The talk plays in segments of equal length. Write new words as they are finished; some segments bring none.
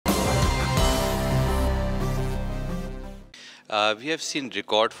We have seen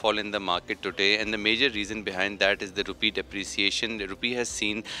record fall in the market today, and the major reason behind that is the rupee depreciation. The rupee has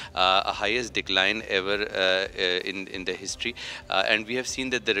seen a highest decline ever in the history, and we have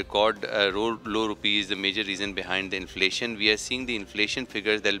seen that the record low rupee is the major reason behind the inflation. We are seeing the inflation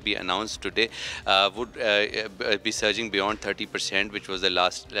figures that will be announced today would be surging beyond 30%, which was the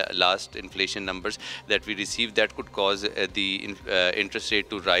last inflation numbers that we received. That could cause the interest rate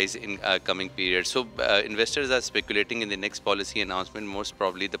to rise in coming periods. So investors are speculating in the next policy announcement. Most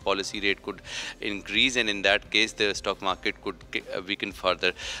probably the policy rate could increase, and in that case the stock market could weaken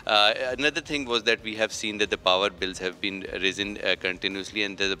further. Another thing was that we have seen that the power bills have been risen continuously,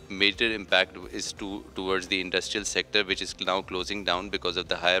 and the major impact is towards the industrial sector, which is now closing down because of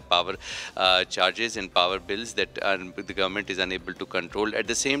the higher power charges and power bills that the government is unable to control. At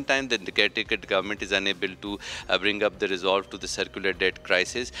the same time, the caretaker government is unable to bring up the resolve to the circular debt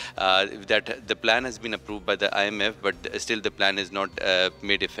crisis. That the plan has been approved by the IMF, but still the plan is not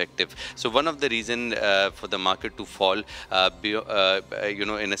made effective. So one of the reason for the market to fall,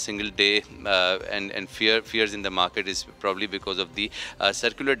 in a single day, and fears in the market is probably because of the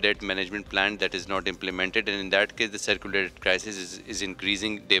circular debt management plan that is not implemented, and in that case the circular debt crisis is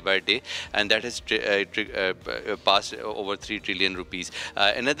increasing day by day, and that has passed over 3 trillion rupees.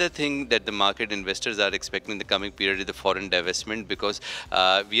 Another thing that the market investors are expecting in the coming period is the foreign divestment, because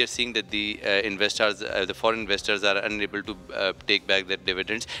we are seeing that the foreign investors are unable to take back their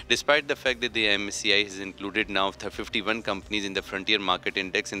dividends, despite the fact that the MSCI has included now 51 companies in the frontier market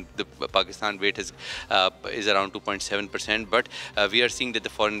index, and the Pakistan weight is around 2.7%. But we are seeing that the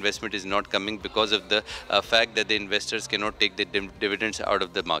foreign investment is not coming because of the fact that the investors cannot take the dividends out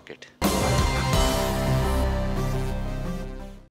of the market.